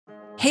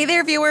Hey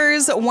there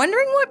viewers,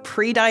 wondering what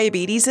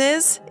prediabetes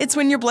is? It's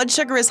when your blood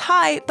sugar is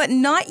high, but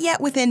not yet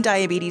within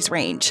diabetes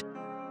range.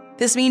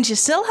 This means you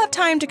still have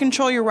time to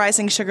control your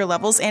rising sugar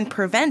levels and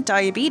prevent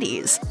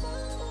diabetes.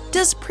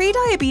 Does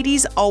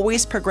prediabetes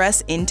always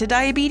progress into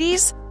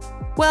diabetes?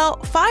 Well,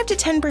 5 to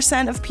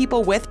 10% of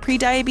people with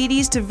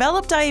prediabetes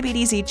develop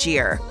diabetes each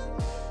year.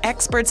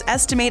 Experts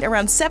estimate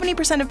around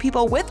 70% of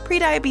people with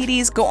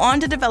prediabetes go on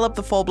to develop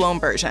the full-blown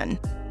version.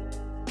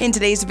 In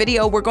today's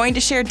video, we're going to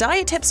share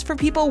diet tips for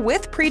people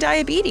with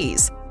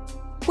prediabetes.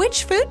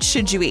 Which foods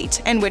should you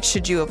eat and which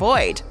should you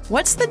avoid?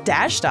 What's the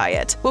DASH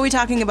diet? We'll be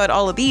talking about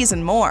all of these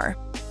and more.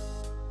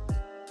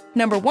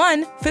 Number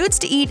 1. Foods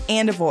to eat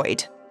and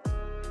avoid.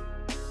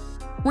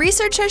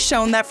 Research has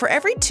shown that for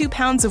every 2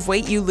 pounds of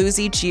weight you lose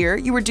each year,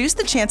 you reduce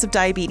the chance of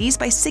diabetes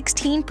by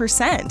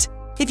 16%.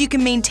 If you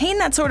can maintain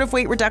that sort of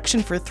weight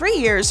reduction for 3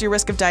 years, your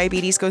risk of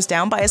diabetes goes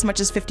down by as much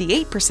as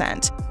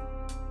 58%.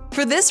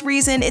 For this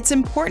reason, it's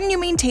important you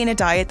maintain a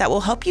diet that will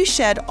help you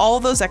shed all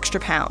those extra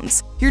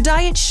pounds. Your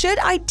diet should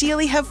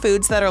ideally have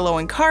foods that are low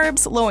in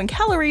carbs, low in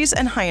calories,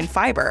 and high in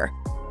fiber.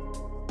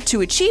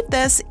 To achieve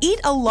this, eat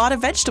a lot of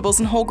vegetables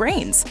and whole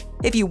grains.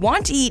 If you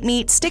want to eat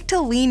meat, stick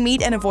to lean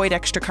meat and avoid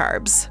extra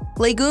carbs.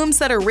 Legumes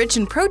that are rich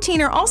in protein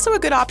are also a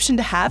good option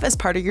to have as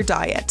part of your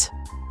diet.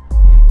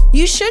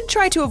 You should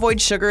try to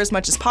avoid sugar as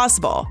much as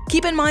possible.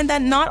 Keep in mind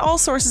that not all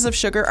sources of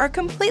sugar are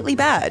completely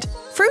bad.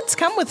 Fruits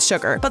come with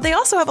sugar, but they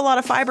also have a lot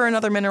of fiber and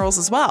other minerals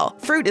as well.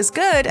 Fruit is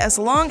good as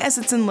long as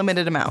it's in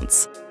limited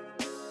amounts.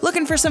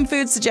 Looking for some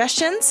food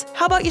suggestions?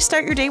 How about you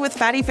start your day with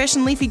fatty fish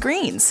and leafy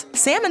greens?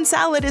 Salmon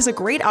salad is a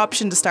great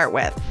option to start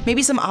with.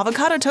 Maybe some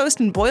avocado toast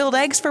and boiled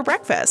eggs for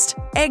breakfast.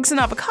 Eggs and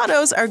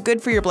avocados are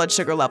good for your blood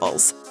sugar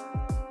levels.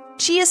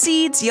 Chia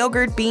seeds,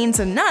 yogurt,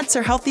 beans, and nuts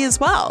are healthy as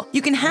well.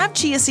 You can have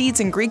chia seeds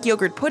and Greek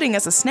yogurt pudding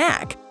as a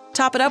snack.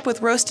 Top it up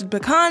with roasted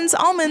pecans,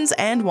 almonds,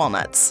 and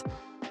walnuts.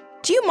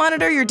 Do you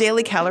monitor your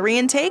daily calorie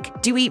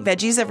intake? Do you eat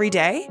veggies every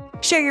day?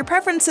 Share your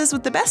preferences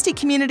with the Bestie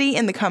community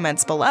in the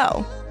comments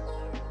below.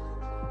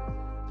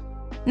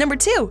 Number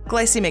 2.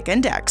 Glycemic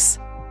Index.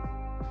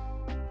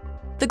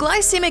 The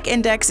Glycemic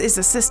Index is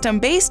a system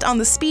based on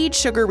the speed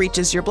sugar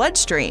reaches your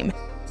bloodstream.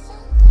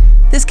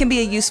 This can be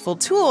a useful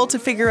tool to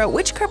figure out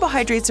which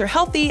carbohydrates are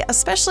healthy,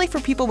 especially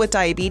for people with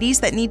diabetes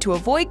that need to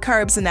avoid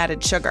carbs and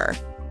added sugar.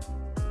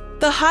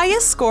 The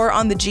highest score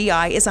on the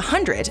GI is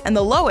 100 and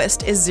the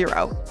lowest is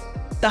 0.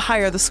 The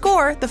higher the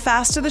score, the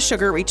faster the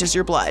sugar reaches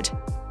your blood.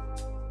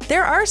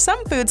 There are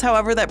some foods,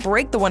 however, that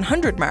break the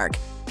 100 mark.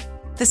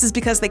 This is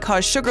because they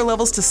cause sugar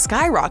levels to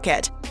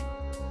skyrocket.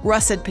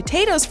 Russet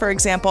potatoes, for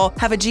example,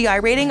 have a GI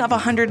rating of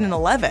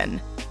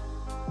 111.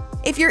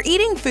 If you're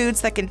eating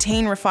foods that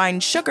contain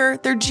refined sugar,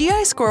 their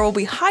GI score will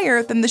be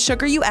higher than the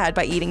sugar you add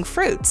by eating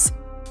fruits.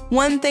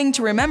 One thing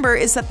to remember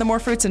is that the more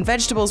fruits and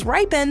vegetables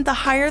ripen, the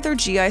higher their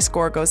GI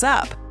score goes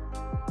up.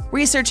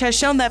 Research has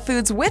shown that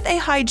foods with a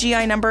high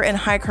GI number and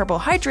high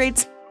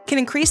carbohydrates can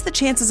increase the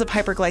chances of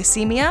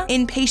hyperglycemia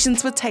in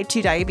patients with type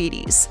 2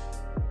 diabetes.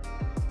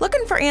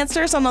 Looking for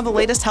answers on all the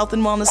latest health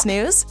and wellness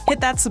news?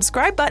 Hit that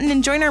subscribe button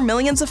and join our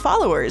millions of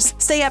followers.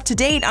 Stay up to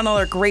date on all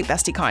our great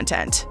Bestie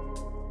content.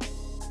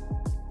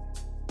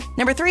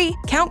 Number 3.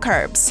 Count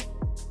carbs.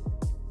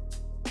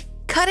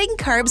 Cutting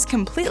carbs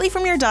completely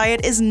from your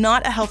diet is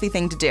not a healthy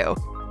thing to do.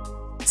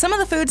 Some of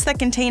the foods that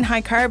contain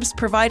high carbs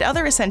provide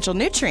other essential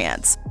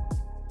nutrients.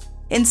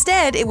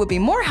 Instead, it would be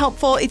more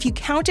helpful if you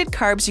counted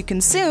carbs you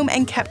consume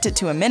and kept it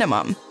to a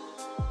minimum.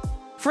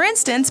 For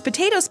instance,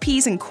 potatoes,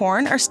 peas, and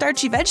corn are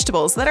starchy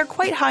vegetables that are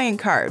quite high in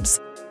carbs.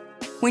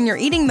 When you're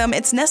eating them,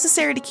 it's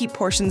necessary to keep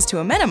portions to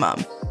a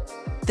minimum.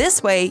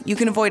 This way, you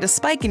can avoid a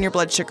spike in your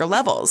blood sugar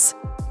levels.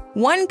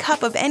 1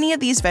 cup of any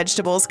of these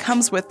vegetables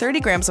comes with 30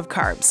 grams of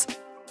carbs.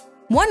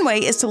 One way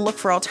is to look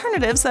for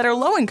alternatives that are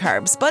low in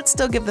carbs but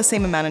still give the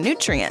same amount of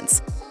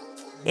nutrients.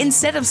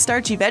 Instead of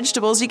starchy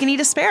vegetables, you can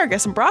eat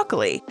asparagus and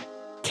broccoli.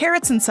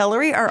 Carrots and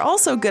celery are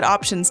also good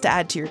options to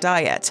add to your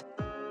diet.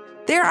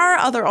 There are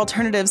other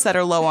alternatives that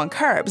are low on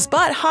carbs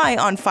but high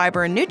on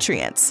fiber and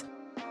nutrients.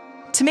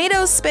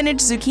 Tomatoes, spinach,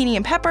 zucchini,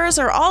 and peppers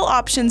are all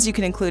options you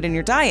can include in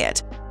your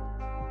diet.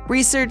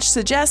 Research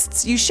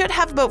suggests you should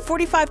have about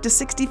 45 to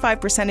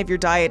 65% of your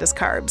diet as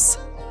carbs.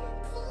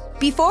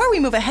 Before we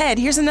move ahead,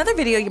 here's another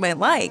video you might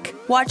like.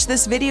 Watch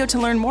this video to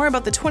learn more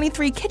about the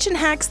 23 kitchen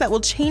hacks that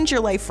will change your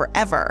life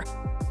forever.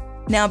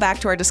 Now back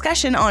to our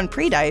discussion on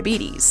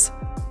prediabetes.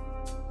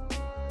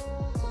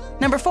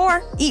 Number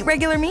 4. Eat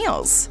regular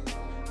meals.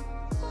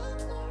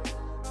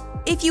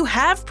 If you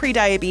have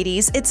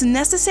prediabetes, it's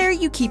necessary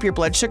you keep your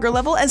blood sugar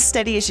level as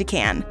steady as you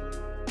can.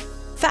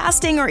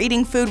 Fasting or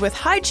eating food with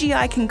high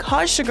GI can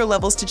cause sugar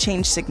levels to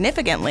change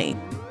significantly.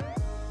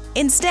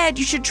 Instead,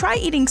 you should try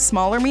eating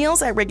smaller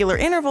meals at regular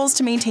intervals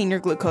to maintain your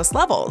glucose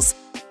levels.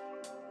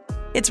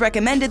 It's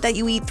recommended that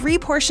you eat 3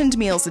 portioned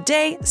meals a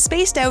day,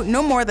 spaced out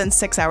no more than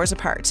 6 hours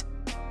apart.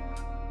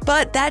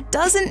 But that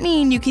doesn't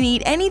mean you can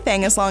eat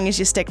anything as long as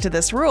you stick to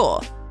this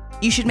rule.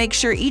 You should make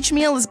sure each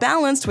meal is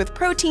balanced with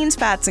proteins,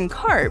 fats, and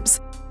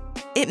carbs.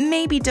 It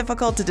may be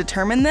difficult to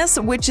determine this,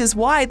 which is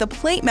why the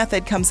plate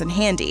method comes in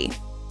handy.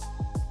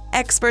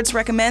 Experts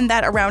recommend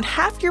that around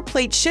half your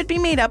plate should be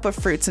made up of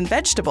fruits and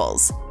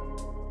vegetables.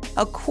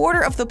 A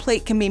quarter of the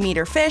plate can be meat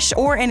or fish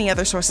or any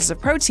other sources of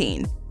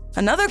protein.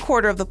 Another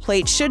quarter of the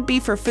plate should be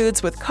for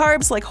foods with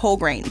carbs like whole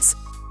grains.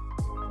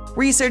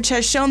 Research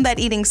has shown that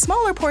eating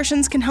smaller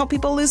portions can help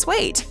people lose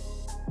weight.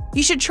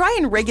 You should try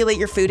and regulate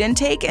your food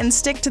intake and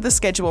stick to the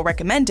schedule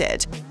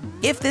recommended.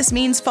 If this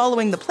means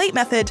following the plate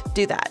method,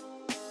 do that.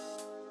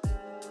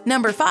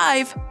 Number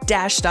 5.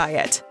 DASH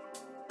diet.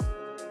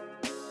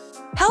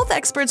 Health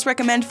experts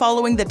recommend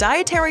following the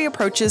dietary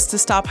approaches to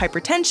stop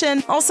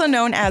hypertension, also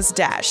known as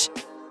DASH.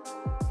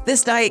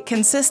 This diet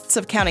consists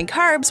of counting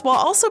carbs while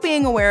also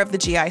being aware of the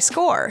GI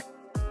score.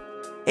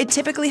 It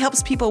typically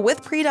helps people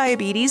with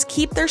prediabetes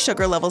keep their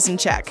sugar levels in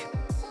check.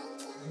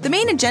 The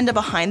main agenda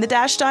behind the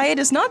DASH diet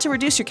is not to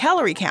reduce your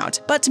calorie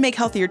count, but to make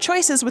healthier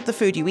choices with the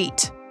food you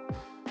eat.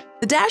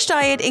 The DASH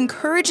diet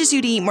encourages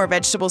you to eat more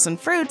vegetables and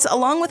fruits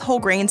along with whole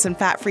grains and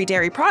fat-free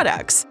dairy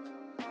products.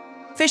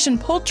 Fish and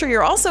poultry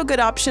are also good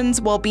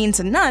options, while beans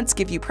and nuts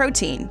give you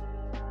protein.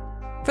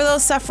 For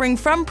those suffering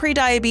from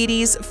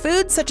prediabetes,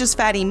 foods such as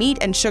fatty meat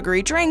and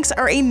sugary drinks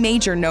are a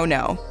major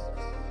no-no.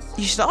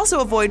 You should also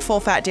avoid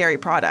full-fat dairy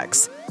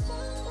products.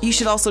 You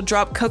should also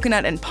drop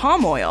coconut and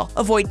palm oil.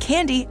 Avoid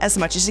candy as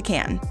much as you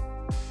can.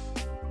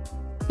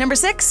 Number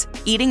 6.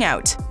 Eating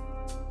out.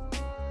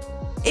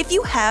 If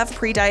you have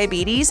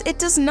prediabetes, it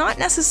does not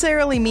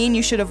necessarily mean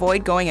you should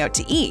avoid going out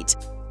to eat,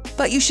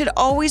 but you should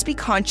always be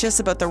conscious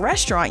about the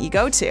restaurant you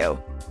go to.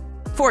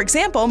 For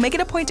example, make it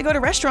a point to go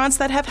to restaurants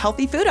that have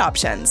healthy food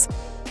options.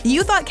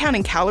 You thought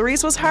counting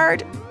calories was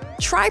hard?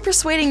 Try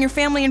persuading your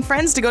family and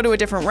friends to go to a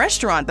different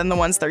restaurant than the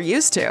ones they're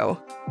used to.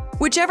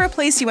 Whichever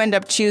place you end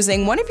up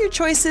choosing, one of your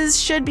choices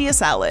should be a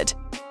salad.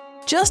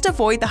 Just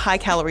avoid the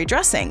high-calorie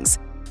dressings.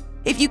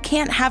 If you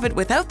can't have it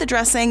without the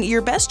dressing,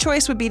 your best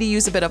choice would be to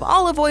use a bit of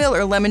olive oil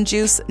or lemon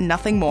juice,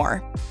 nothing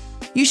more.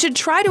 You should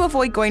try to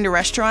avoid going to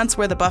restaurants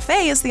where the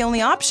buffet is the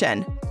only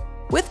option.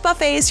 With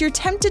buffets, you're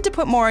tempted to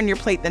put more on your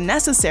plate than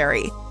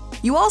necessary.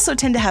 You also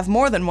tend to have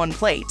more than one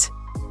plate.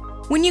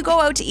 When you go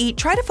out to eat,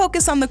 try to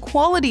focus on the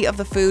quality of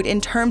the food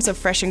in terms of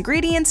fresh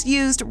ingredients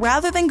used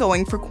rather than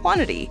going for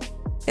quantity.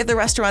 If the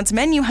restaurant's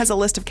menu has a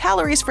list of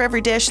calories for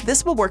every dish,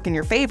 this will work in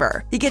your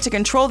favor. You get to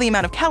control the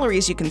amount of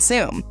calories you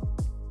consume.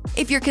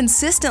 If you're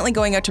consistently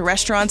going out to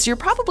restaurants, you're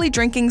probably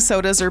drinking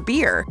sodas or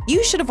beer.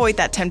 You should avoid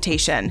that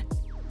temptation.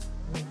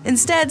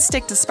 Instead,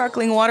 stick to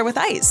sparkling water with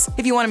ice.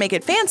 If you want to make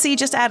it fancy,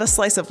 just add a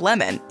slice of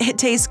lemon. It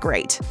tastes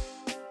great.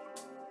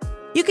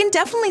 You can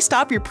definitely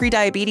stop your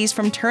prediabetes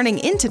from turning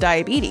into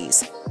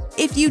diabetes.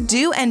 If you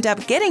do end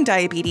up getting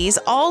diabetes,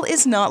 all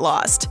is not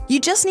lost. You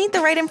just need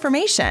the right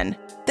information.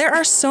 There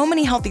are so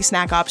many healthy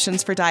snack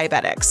options for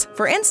diabetics.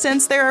 For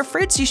instance, there are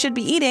fruits you should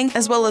be eating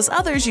as well as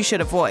others you should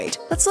avoid.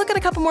 Let's look at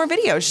a couple more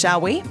videos, shall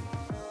we?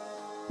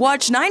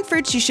 Watch 9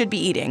 fruits you should be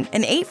eating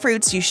and 8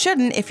 fruits you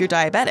shouldn't if you're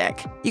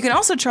diabetic. You can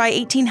also try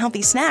 18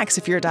 healthy snacks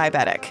if you're a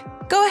diabetic.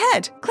 Go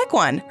ahead, click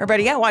one, or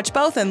better yet, watch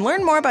both and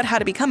learn more about how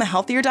to become a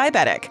healthier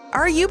diabetic.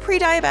 Are you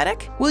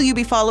pre-diabetic? Will you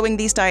be following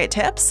these diet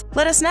tips?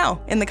 Let us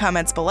know in the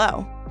comments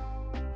below.